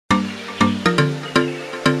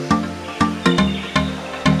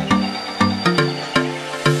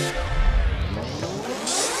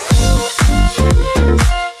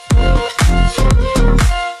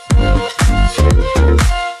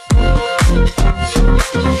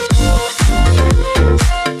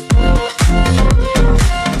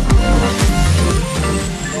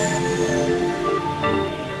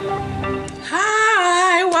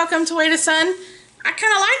Hi, welcome to Way to Sun. I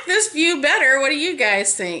kind of like this view better. What do you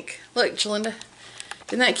guys think? Look, Jalinda,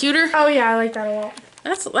 isn't that cuter? Oh yeah, I like that a lot.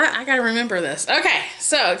 I gotta remember this. Okay,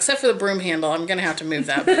 so except for the broom handle, I'm gonna have to move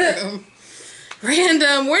that broom.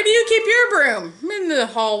 Random, where do you keep your broom? In the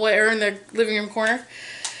hallway or in the living room corner.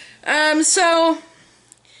 So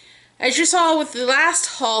as you saw with the last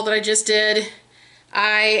haul that I just did,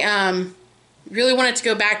 I really wanted to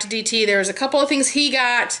go back to DT. There was a couple of things he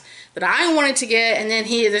got that I wanted to get, and then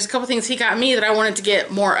there's a couple of things he got me that I wanted to get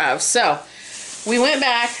more of. So we went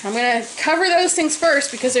back. I'm going to cover those things first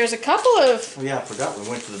because there's a couple of oh yeah, I forgot we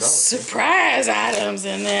went to the dollar surprise items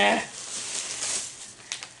in there.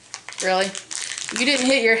 Really? You didn't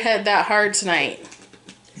hit your head that hard tonight.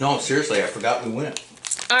 No, seriously, I forgot we went.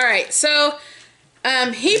 Alright, so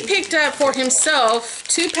he picked up for himself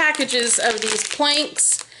 2 packages of these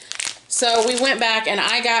planks. So we went back and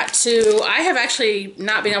I have actually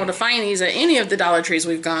not been able to find these at any of the Dollar Trees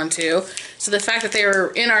we've gone to. So the fact that they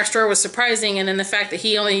were in our store was surprising, and then the fact that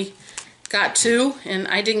he only got 2 and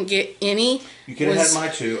I didn't get any. You could have had my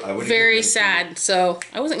 2. I would. Very sad. So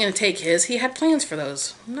I wasn't going to take his. He had plans for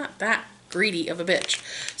those. I'm not that greedy of a bitch.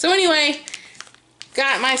 So anyway,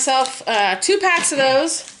 got myself 2 packs of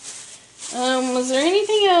those. Was there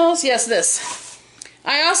anything else? Yes, this.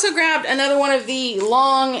 I also grabbed another one of the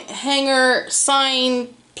long hanger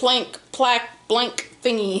sign plaque blank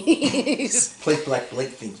thingies. Plate black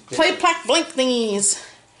blank thingies. Plate plaque blank thingies.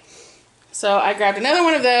 So I grabbed another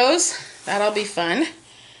one of those. That'll be fun.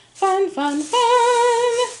 Fun, fun,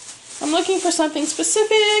 fun. I'm looking for something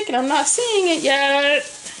specific and I'm not seeing it yet.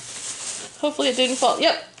 Hopefully it didn't fall.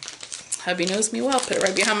 Yep. Hubby knows me well. Put it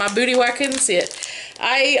right behind my booty where I couldn't see it.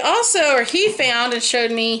 He found and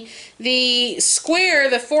showed me the square,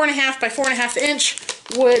 the 4.5 by 4.5 inch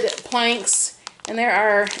wood planks. And there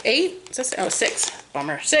are 8, oh 6,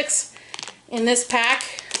 bummer, 6 in this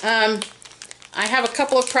pack. I have a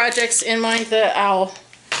couple of projects in mind that I'll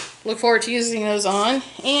look forward to using those on.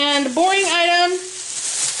 And boring item,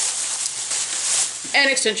 an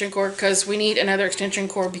extension cord, because we need another extension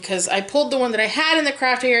cord because I pulled the one that I had in the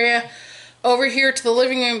craft area over here to the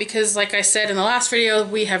living room because, like I said in the last video,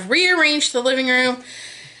 we have rearranged the living room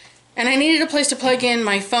and I needed a place to plug in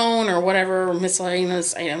my phone or whatever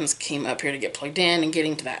miscellaneous items came up here to get plugged in, and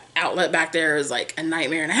getting to that outlet back there is like a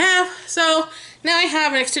nightmare and a half. So now I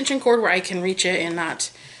have an extension cord where I can reach it and not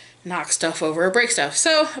knock stuff over or break stuff.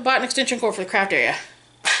 So I bought an extension cord for the craft area.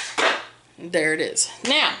 There it is.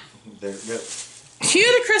 Now, There it goes.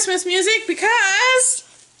 cue the Christmas music because...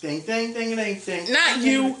 Ding, ding, ding, ding, ding. Not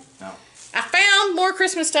you. No. I found more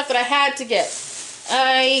Christmas stuff that I had to get.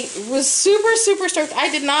 I was super, super stoked. I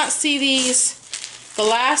did not see these the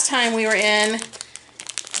last time we were in,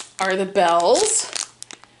 are the bells.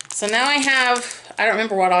 So now I have, I don't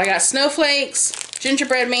remember what all I got. Snowflakes,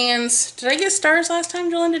 gingerbread mans. Did I get stars last time,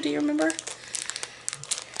 Jalinda? Do you remember?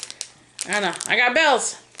 I don't know. I got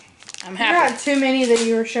bells. I'm happy. I got too many that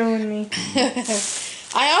you were showing me.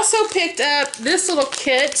 I also picked up this little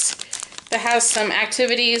kit that has some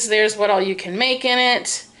activities. There's what all you can make in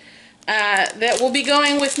it. That will be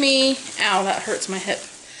going with me, ow, that hurts my hip,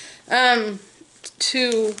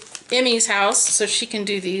 to Emmy's house so she can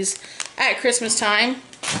do these at Christmas time.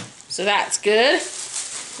 So that's good.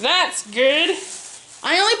 That's good.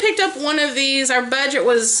 I only picked up one of these. Our budget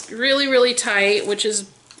was really, really tight, which is,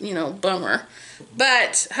 you know, bummer.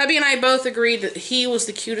 But hubby and I both agreed that he was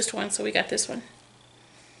the cutest one, so we got this one.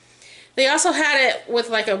 They also had it with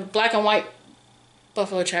like a black and white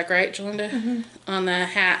buffalo check, right, Jalinda? Mm-hmm. On the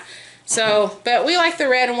hat. So, but we like the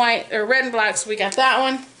red and white, or red and black, so we got that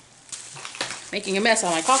one. Making a mess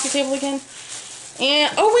on my coffee table again.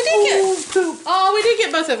 And, oh, we did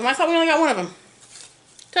get both of them. I thought we only got one of them.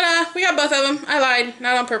 Ta-da, we got both of them. I lied,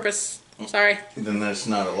 not on purpose. Sorry. Then that's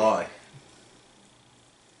not a lie.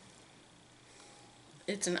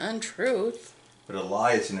 It's an untruth. But a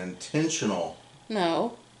lie is an intentional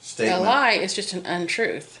A statement. lie is just an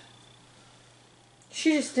untruth.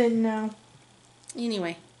 She just didn't know.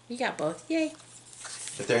 Anyway, we got both. Yay.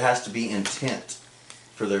 But there has to be intent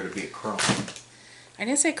for there to be a crime. I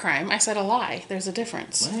didn't say crime. I said a lie. There's a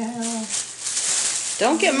difference. Well,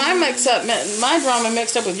 don't get my drama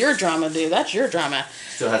mixed up with your drama, dude. That's your drama.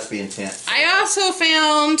 still has to be intent. I also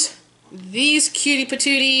found these cutie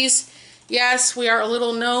patooties. Yes, we are a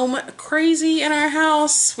little gnome crazy in our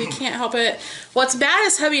house. We can't help it. What's bad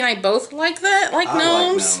is hubby and I both like that, like gnomes.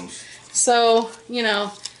 I like gnomes. So, you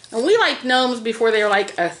know, And we liked gnomes before they were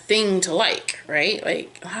like a thing to like, right?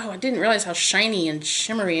 Like, oh, I didn't realize how shiny and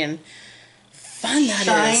shimmery and fun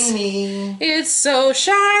that is. Shiny. It's so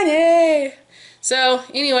shiny. So,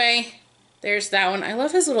 anyway, there's that one. I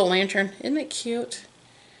love his little lantern. Isn't it cute?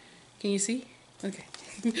 Can you see? Okay.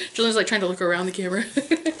 Julian's like trying to look around the camera.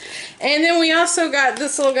 And then we also got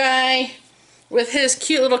this little guy with his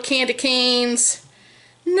cute little candy canes.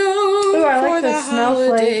 No, Ooh, I like for the the snowflake.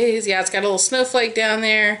 holidays. Yeah, it's got a little snowflake down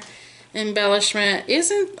there. Embellishment.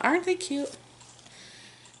 Aren't they cute?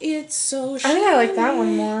 It's so shiny. I think I like that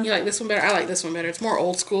one more. You like this one better? I like this one better. It's more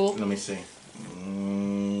old school. Let me see.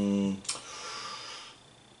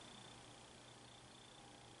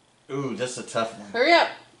 Ooh, that's a tough one. Hurry up.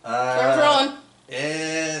 Camera's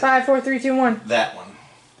rolling. 5, 4, 3, 2, 1. That one.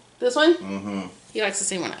 This one? Mm-hmm. He likes the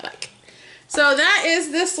same one I like. So that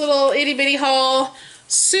is this little itty bitty haul.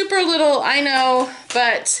 Super little, I know,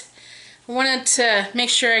 but I wanted to make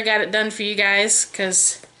sure I got it done for you guys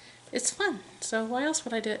because it's fun. So why else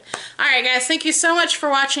would I do it? Alright guys, thank you so much for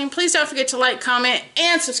watching. Please don't forget to like, comment,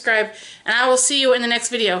 and subscribe. And I will see you in the next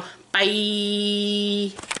video.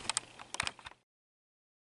 Bye.